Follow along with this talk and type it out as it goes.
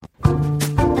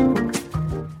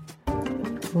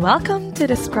Welcome to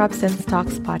the Scrubs and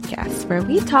Stocks podcast, where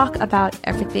we talk about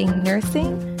everything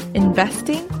nursing,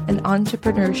 investing, and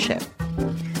entrepreneurship.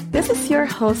 This is your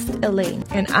host, Elaine,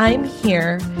 and I'm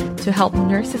here to help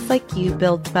nurses like you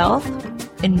build wealth,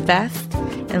 invest,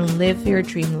 and live your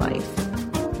dream life.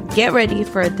 Get ready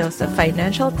for a dose of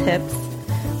financial tips,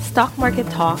 stock market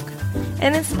talk,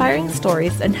 and inspiring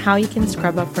stories on how you can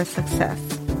scrub up for success.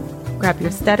 Grab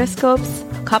your stethoscopes,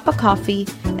 a cup of coffee,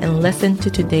 and listen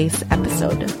to today's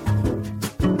episode.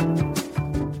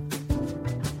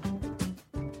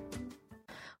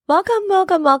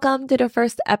 Welcome to the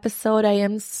first episode. I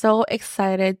am so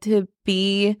excited to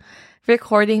be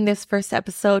recording this first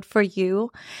episode for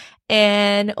you.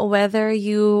 And whether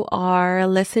you are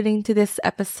listening to this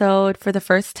episode for the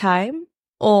first time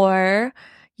or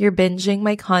you're binging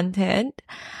my content,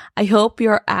 I hope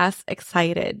you're as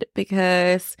excited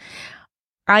because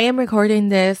I am recording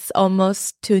this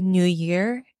almost to New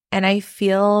Year, and I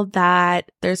feel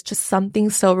that there's just something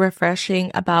so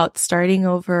refreshing about starting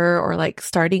over or like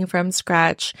starting from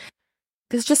scratch.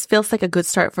 This just feels like a good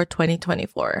start for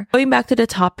 2024. Going back to the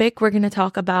topic, we're going to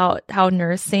talk about how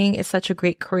nursing is such a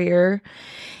great career.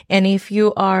 And if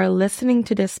you are listening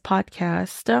to this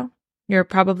podcast, you're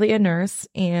probably a nurse,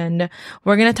 and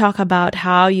we're going to talk about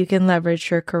how you can leverage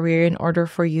your career in order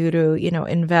for you to,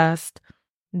 invest,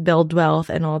 build wealth,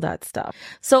 and all that stuff.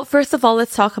 So first of all,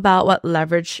 let's talk about what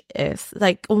leverage is.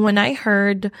 Like when I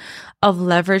heard of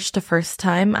leverage the first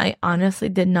time, I honestly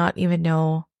did not even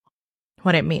know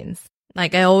what it means.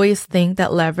 Like I always think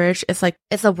that leverage is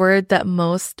it's a word that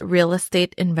most real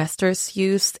estate investors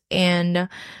use, and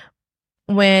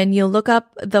when you look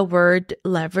up the word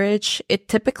leverage, it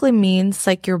typically means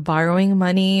like you're borrowing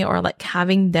money or like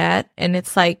having debt. And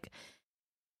it's like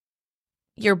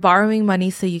you're borrowing money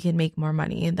so you can make more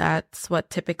money. That's what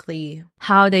typically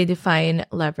how they define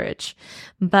leverage.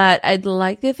 But I'd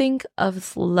like to think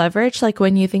of leverage like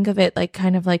when you think of it like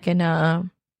kind of like in a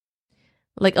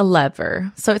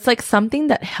lever. So it's like something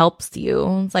that helps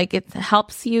you. It's like it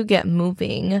helps you get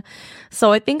moving.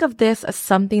 So I think of this as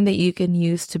something that you can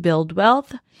use to build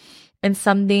wealth and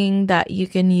something that you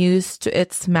can use to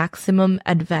its maximum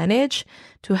advantage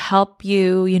to help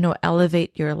you,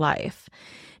 elevate your life.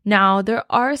 Now, there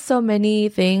are so many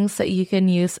things that you can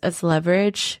use as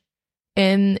leverage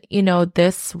in,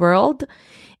 this world.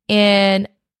 And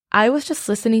I was just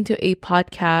listening to a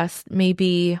podcast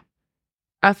maybe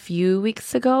a few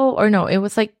weeks ago, or no, it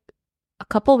was like a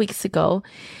couple weeks ago.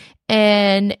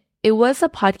 And it was a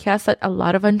podcast that a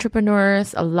lot of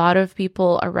entrepreneurs, a lot of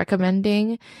people are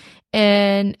recommending.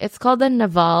 And it's called the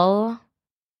Naval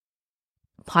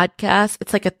podcast.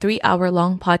 It's like a 3-hour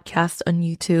long podcast on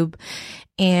YouTube.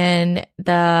 And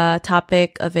the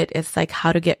topic of it is like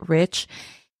how to get rich.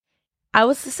 I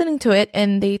was listening to it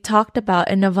and they talked about,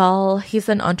 and Naval, he's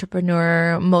an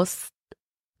entrepreneur, mostly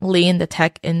in the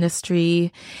tech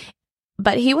industry,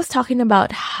 but he was talking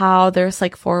about how there's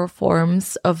like 4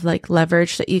 forms of like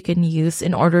leverage that you can use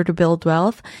in order to build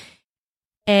wealth.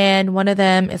 And one of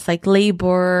them is like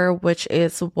labor, which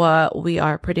is what we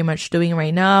are pretty much doing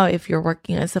right now. If you're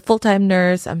working as a full-time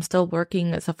nurse, I'm still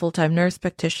working as a full-time nurse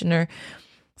practitioner.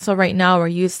 So right now we're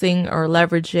using or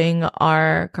leveraging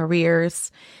our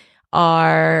careers,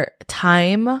 our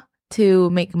time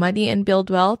to make money and build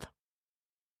wealth.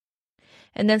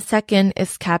 And then second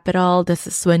is capital. This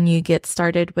is when you get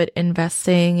started with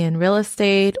investing in real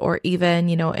estate or even,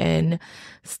 in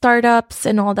startups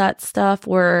and all that stuff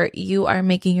where you are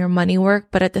making your money work,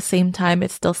 but at the same time,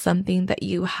 it's still something that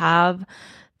you have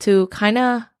to kind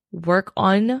of work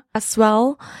on as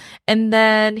well. And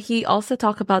then he also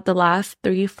talked about the last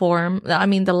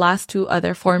 2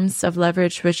 other forms of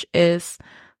leverage, which is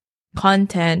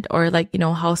content or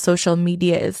how social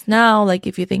media is now. Like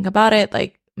if you think about it,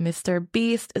 like Mr.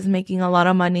 Beast is making a lot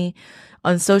of money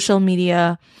on social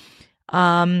media.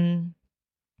 And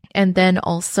then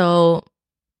also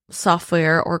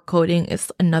software or coding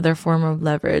is another form of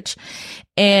leverage.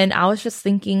 And I was just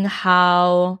thinking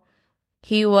how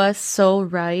he was so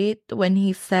right when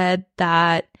he said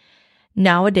that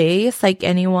nowadays, like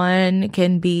anyone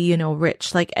can be,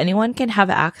 rich. Like anyone can have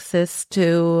access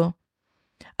to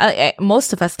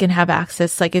most of us can have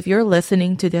access. Like if you're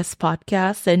listening to this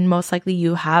podcast, then most likely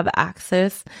you have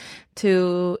access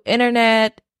to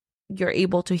internet, you're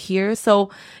able to hear. So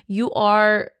you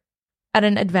are at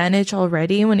an advantage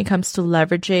already when it comes to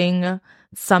leveraging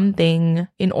something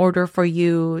in order for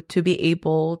you to be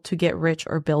able to get rich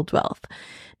or build wealth.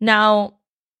 Now,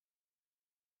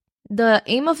 the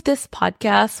aim of this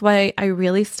podcast, why I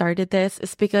really started this,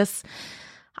 is because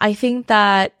I think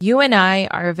that you and I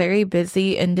are very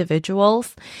busy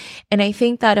individuals. And I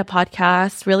think that a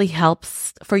podcast really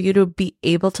helps for you to be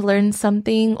able to learn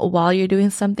something while you're doing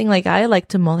something. Like I like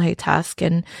to multitask,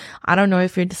 and I don't know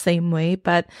if you're the same way,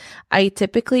 but I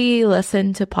typically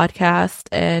listen to podcasts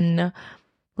and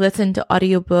listen to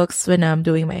audiobooks when I'm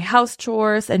doing my house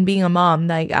chores. And being a mom,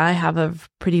 like I have a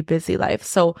pretty busy life.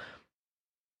 So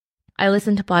I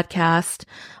listen to podcasts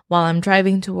while I'm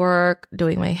driving to work,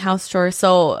 doing my house chores.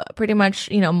 So pretty much,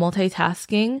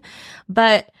 multitasking.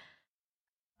 But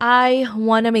I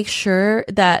want to make sure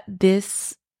that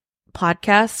this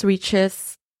podcast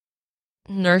reaches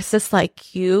nurses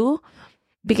like you,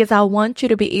 because I want you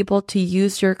to be able to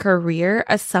use your career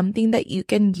as something that you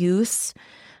can use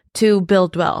to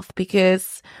build wealth,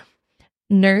 because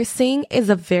nursing is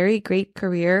a very great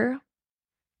career.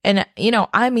 And,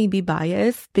 I may be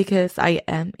biased because I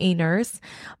am a nurse,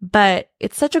 but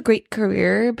it's such a great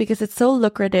career because it's so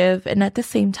lucrative. And at the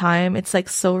same time, it's like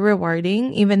so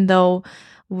rewarding, even though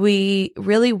we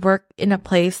really work in a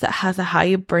place that has a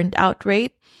high burnt out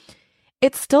rate.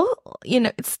 It's still,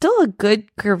 it's still a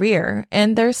good career.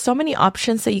 And there's so many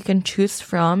options that you can choose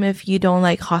from if you don't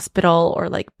like hospital or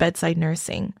like bedside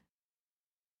nursing.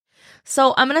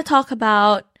 So I'm going to talk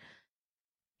about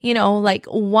like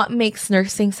what makes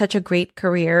nursing such a great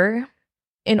career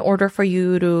in order for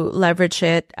you to leverage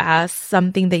it as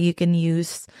something that you can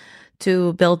use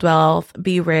to build wealth,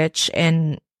 be rich,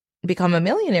 and become a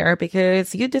millionaire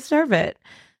because you deserve it.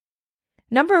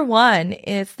 Number one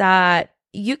is that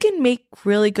you can make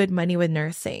really good money with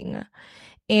nursing.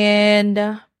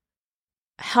 And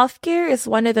healthcare is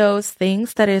one of those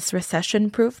things that is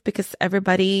recession proof because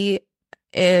everybody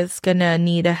is gonna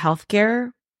need a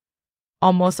healthcare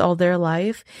almost all their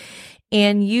life.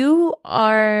 And you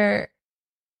are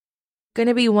going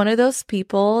to be one of those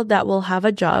people that will have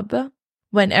a job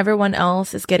when everyone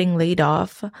else is getting laid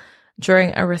off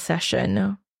during a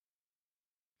recession.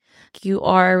 You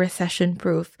are recession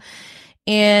proof.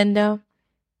 And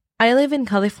I live in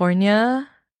California.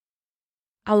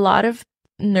 A lot of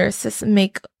nurses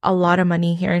make a lot of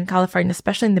money here in California,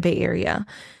 especially in the Bay Area.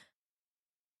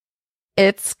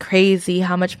 It's crazy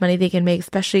how much money they can make,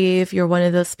 especially if you're one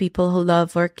of those people who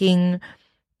love working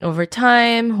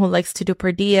overtime, who likes to do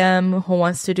per diem, who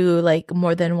wants to do like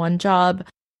more than one job.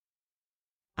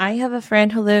 I have a friend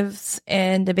who lives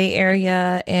in the Bay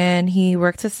Area and he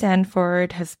works at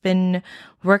Stanford, has been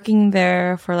working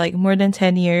there for like more than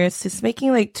 10 years. He's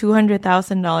making like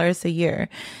 $200,000 a year.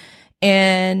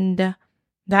 And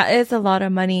that is a lot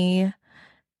of money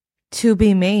to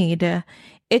be made.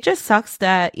 It just sucks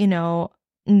that,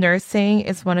 nursing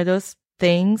is one of those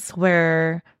things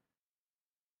where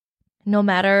no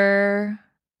matter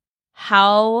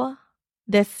how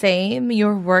the same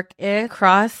your work is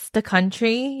across the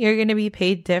country, you're going to be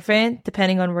paid different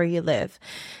depending on where you live.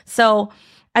 So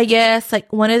I guess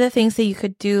like one of the things that you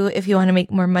could do if you want to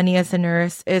make more money as a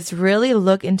nurse is really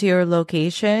look into your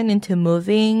location, into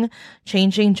moving,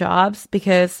 changing jobs,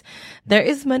 because there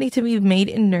is money to be made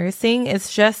in nursing.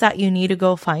 It's just that you need to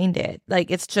go find it. Like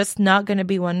it's just not going to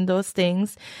be one of those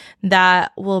things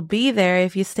that will be there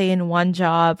if you stay in one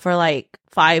job for like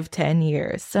 5-10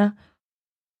 years.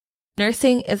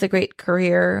 Nursing is a great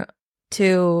career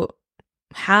to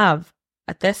have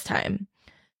at this time.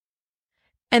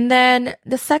 And then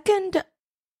the second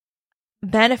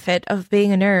benefit of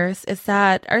being a nurse is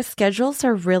that our schedules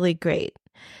are really great.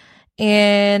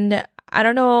 And I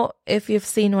don't know if you've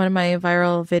seen one of my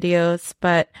viral videos,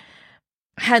 but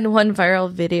I had one viral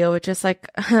video, which is like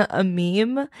a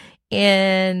meme.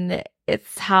 And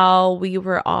it's how we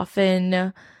were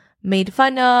often made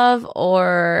fun of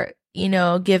or,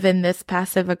 given this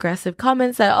passive aggressive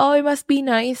comments that, oh, it must be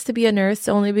nice to be a nurse,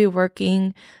 to only be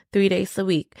working 3 days a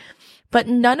week. But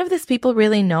none of these people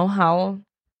really know how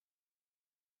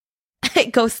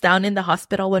it goes down in the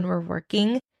hospital when we're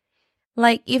working.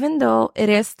 Like, even though it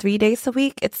is 3 days a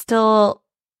week, it's still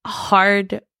a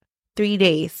hard 3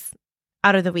 days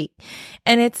out of the week.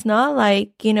 And it's not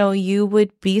like, you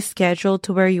would be scheduled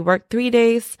to where you work 3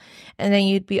 days and then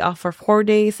you'd be off for 4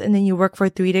 days and then you work for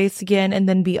 3 days again and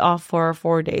then be off for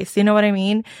 4 days. You know what I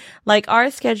mean? Like,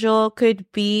 our schedule could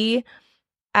be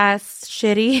as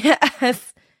shitty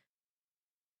as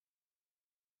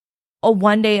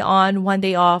one day on, one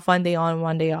day off, one day on,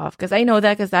 one day off. Because I know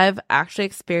that because I've actually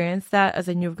experienced that as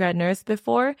a new grad nurse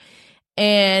before.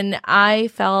 And I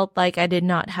felt like I did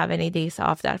not have any days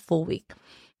off that full week.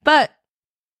 But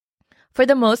for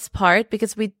the most part,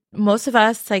 because we most of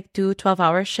us like do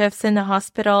 12-hour shifts in the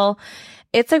hospital.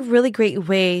 It's a really great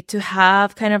way to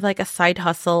have kind of like a side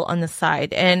hustle on the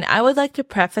side. And I would like to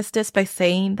preface this by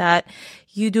saying that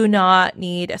you do not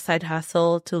need a side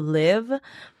hustle to live,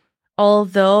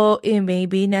 although it may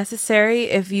be necessary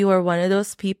if you are one of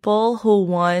those people who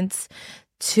wants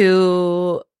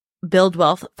to build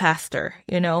wealth faster,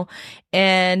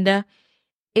 and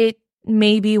it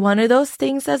may be one of those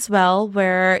things as well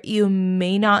where you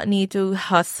may not need to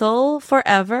hustle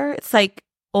forever. It's like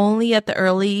only at the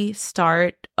early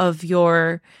start of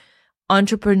your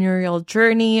entrepreneurial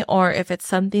journey, or if it's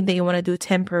something that you want to do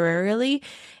temporarily,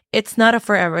 it's not a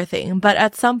forever thing. But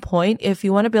at some point, if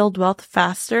you want to build wealth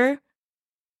faster,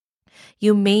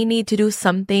 you may need to do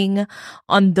something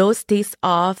on those days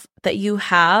off that you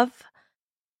have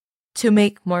to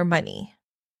make more money.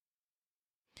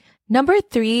 Number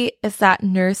 3 is that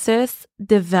nurses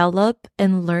develop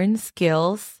and learn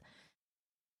skills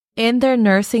in their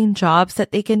nursing jobs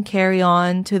that they can carry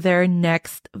on to their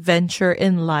next venture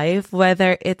in life,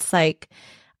 whether it's like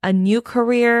a new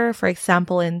career, for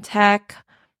example, in tech,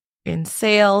 in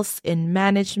sales, in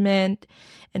management,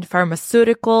 in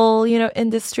pharmaceutical,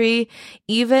 industry,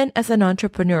 even as an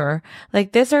entrepreneur.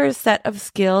 Like these are a set of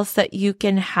skills that you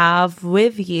can have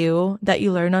with you that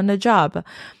you learn on the job.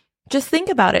 Just think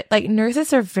about it. Like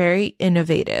nurses are very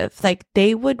innovative. Like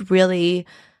they would really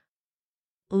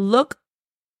look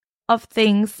of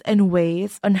things and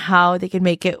ways on how they can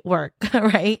make it work,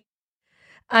 right?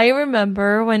 I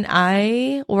remember when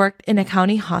I worked in a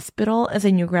county hospital as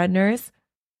a new grad nurse,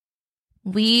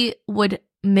 we would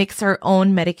mix our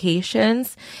own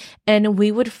medications and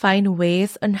we would find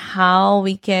ways on how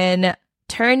we can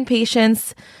turn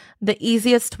patients the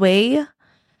easiest way,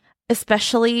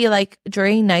 especially like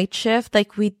during night shift.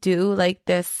 Like we do like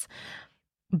this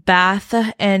bath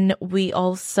and we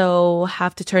also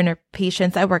have to turn our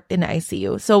patients. I worked in the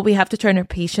ICU, so we have to turn our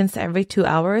patients every 2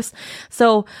 hours.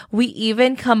 So we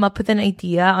even come up with an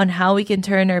idea on how we can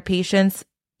turn our patients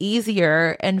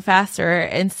easier and faster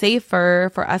and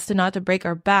safer for us to not to break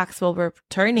our backs while we're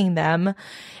turning them.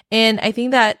 And I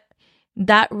think that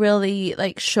really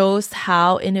like shows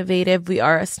how innovative we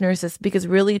are as nurses, because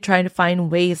really trying to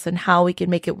find ways on how we can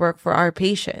make it work for our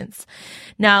patients.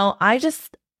 Now, I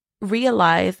just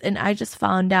realized and I just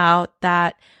found out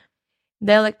that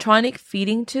the electronic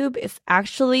feeding tube is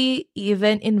actually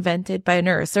even invented by a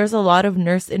nurse. There's a lot of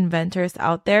nurse inventors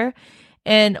out there.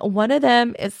 And one of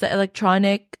them is the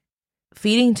electronic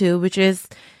feeding tube, which is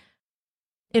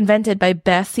invented by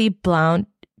Bessie Blount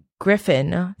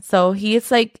Griffin. So he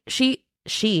is like, she's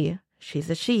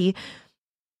a she,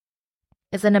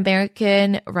 is an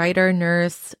American writer,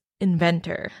 nurse,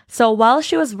 inventor. So while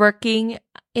she was working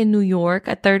in New York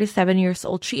at 37 years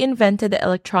old, she invented the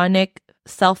electronic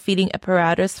self-feeding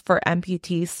apparatus for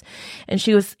amputees. And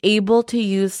she was able to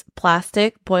use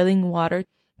plastic, boiling water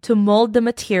to mold the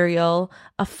material,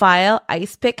 a file,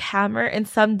 ice pick, hammer, and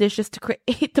some dishes to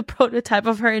create the prototype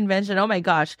of her invention. Oh my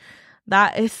gosh,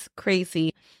 that is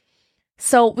crazy.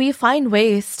 So we find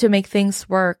ways to make things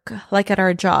work, like at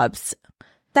our jobs.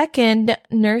 Second,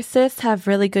 nurses have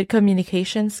really good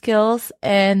communication skills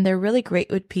and they're really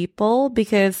great with people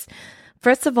because,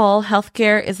 first of all,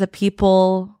 healthcare is a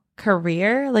people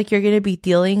career. Like you're going to be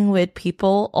dealing with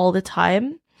people all the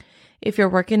time if you're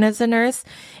working as a nurse.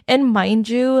 And mind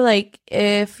you, like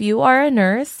if you are a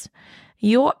nurse,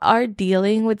 you are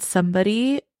dealing with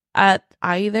somebody at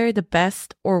either the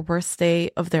best or worst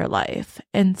day of their life.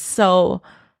 And so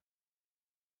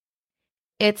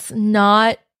it's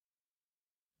not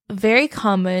very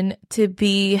common to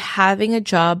be having a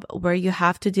job where you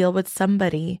have to deal with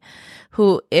somebody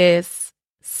who is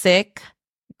sick,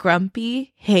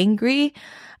 grumpy, hangry.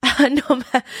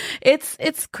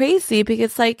 It's crazy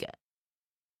because like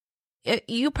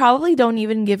you probably don't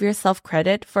even give yourself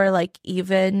credit for like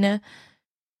even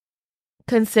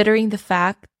considering the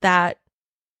fact that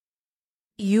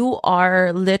you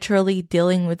are literally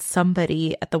dealing with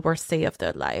somebody at the worst day of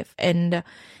their life. And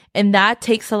that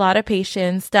takes a lot of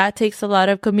patience. That takes a lot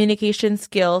of communication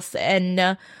skills and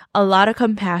a lot of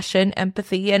compassion,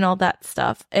 empathy, and all that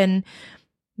stuff. And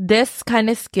this kind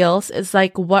of skills is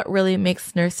like what really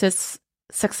makes nurses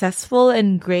successful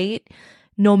and great,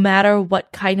 no matter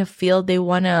what kind of field they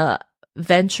want to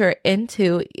venture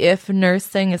into, if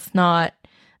nursing is not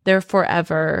their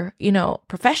forever,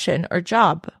 profession or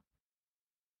job.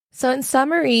 So in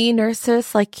summary,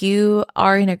 nurses like you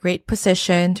are in a great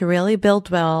position to really build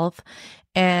wealth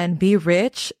and be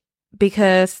rich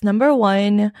because number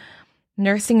one,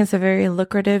 nursing is a very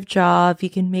lucrative job. You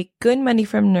can make good money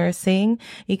from nursing.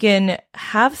 You can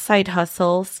have side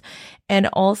hustles and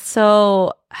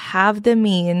also have the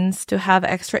means to have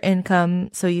extra income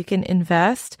so you can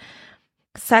invest.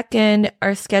 Second,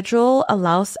 our schedule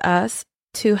allows us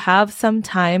to have some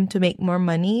time to make more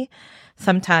money.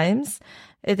 Sometimes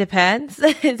it depends.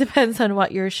 It depends on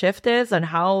what your shift is, on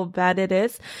how bad it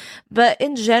is. But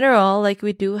in general, like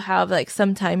we do have like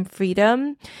some time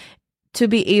freedom to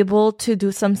be able to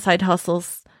do some side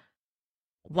hustles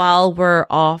while we're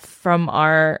off from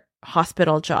our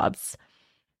hospital jobs.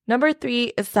 Number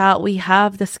 3 is that we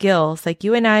have the skills, like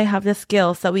you and I have the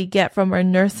skills that we get from our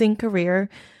nursing career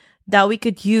that we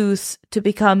could use to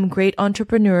become great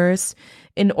entrepreneurs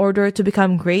in order to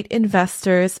become great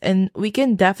investors. And we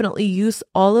can definitely use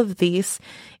all of these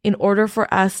in order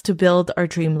for us to build our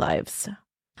dream lives.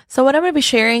 So what I'm going to be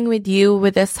sharing with you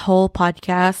with this whole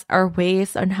podcast are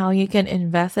ways on how you can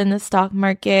invest in the stock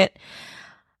market,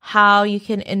 how you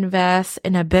can invest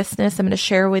in a business. I'm going to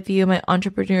share with you my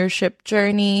entrepreneurship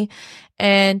journey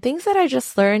and things that I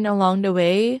just learned along the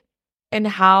way and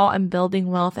how I'm building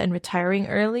wealth and retiring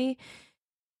early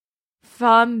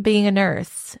from being a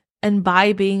nurse and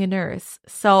by being a nurse.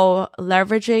 So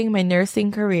leveraging my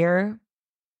nursing career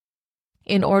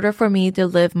in order for me to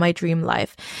live my dream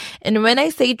life. And when I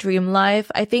say dream life,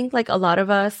 I think like a lot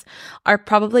of us are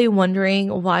probably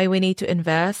wondering why we need to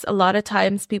invest. A lot of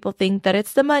times people think that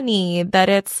it's the money, that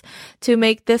it's to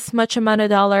make this much amount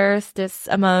of dollars, this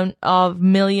amount of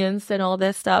millions and all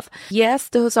this stuff. Yes,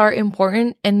 those are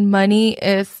important and money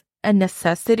is a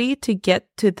necessity to get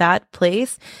to that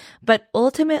place. But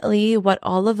ultimately, what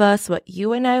all of us, what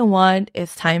you and I want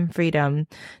is time freedom.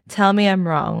 Tell me I'm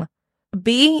wrong.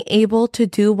 Being able to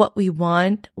do what we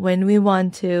want, when we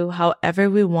want to, however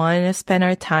we want to spend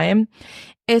our time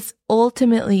is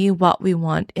ultimately what we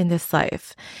want in this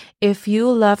life. If you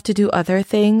love to do other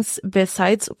things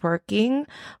besides working,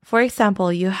 for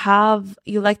example, you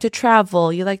like to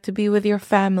travel, you like to be with your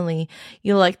family,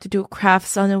 you like to do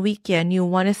crafts on the weekend, you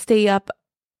want to stay up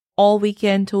all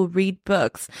weekend to read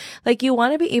books. Like you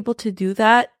want to be able to do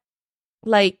that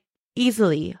like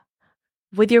easily,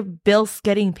 with your bills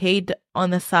getting paid on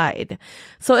the side.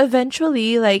 So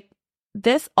eventually, like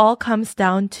this all comes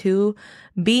down to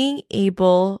being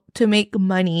able to make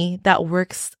money that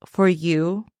works for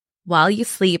you while you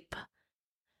sleep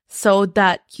so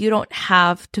that you don't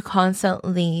have to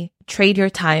constantly trade your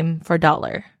time for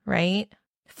dollar, right?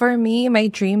 For me, my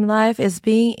dream life is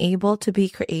being able to be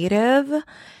creative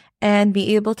and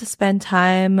be able to spend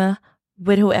time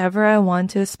with whoever I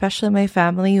want to, especially my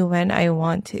family when I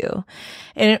want to.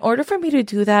 And in order for me to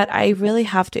do that, I really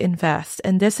have to invest.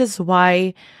 And this is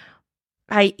why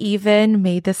I even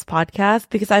made this podcast,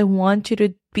 because I want you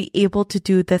to be able to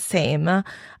do the same.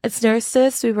 As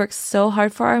nurses, we work so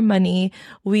hard for our money.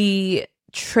 We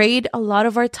trade a lot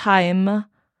of our time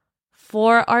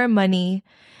for our money.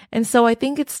 And so I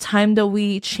think it's time that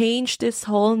we change this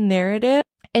whole narrative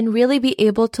and really be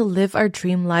able to live our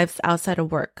dream lives outside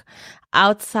of work,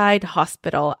 outside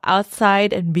hospital,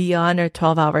 outside and beyond our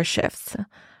 12-hour shifts.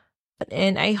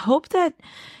 And I hope that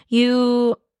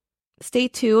you stay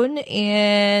tuned.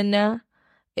 And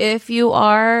if you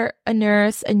are a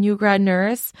nurse, a new grad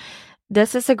nurse,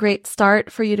 this is a great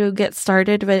start for you to get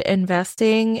started with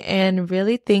investing and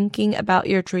really thinking about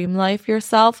your dream life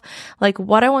yourself. Like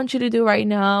what I want you to do right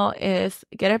now is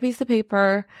get a piece of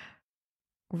paper,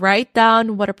 write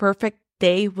down what a perfect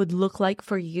day would look like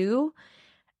for you,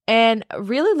 and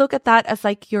really look at that as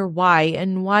like your why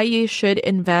and why you should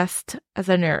invest as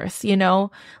a nurse. You know,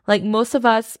 like most of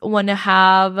us want to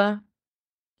have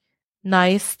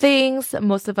nice things.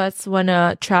 Most of us want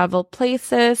to travel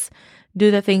places, do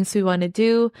the things we want to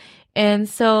do. And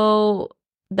so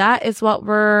that is what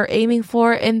we're aiming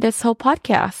for in this whole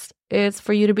podcast, is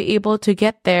for you to be able to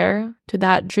get there, to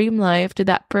that dream life, to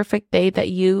that perfect day that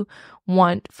you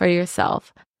want for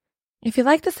yourself. If you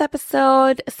like this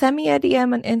episode, send me a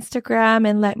DM on Instagram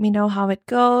and let me know how it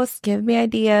goes. Give me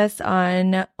ideas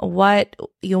on what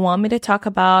you want me to talk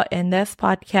about in this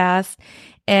podcast.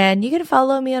 And you can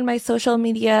follow me on my social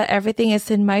media. Everything is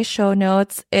in my show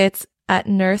notes. It's at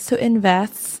Nurse Who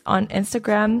Invests on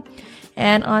Instagram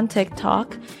and on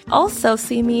TikTok. Also,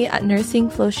 see me at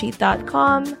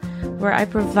nursingflowsheet.com, where I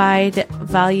provide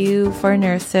value for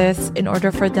nurses in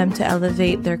order for them to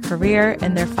elevate their career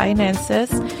and their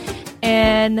finances.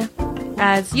 And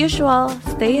as usual,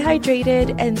 stay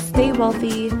hydrated and stay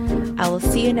wealthy. I will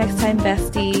see you next time,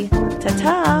 bestie.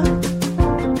 Ta-ta!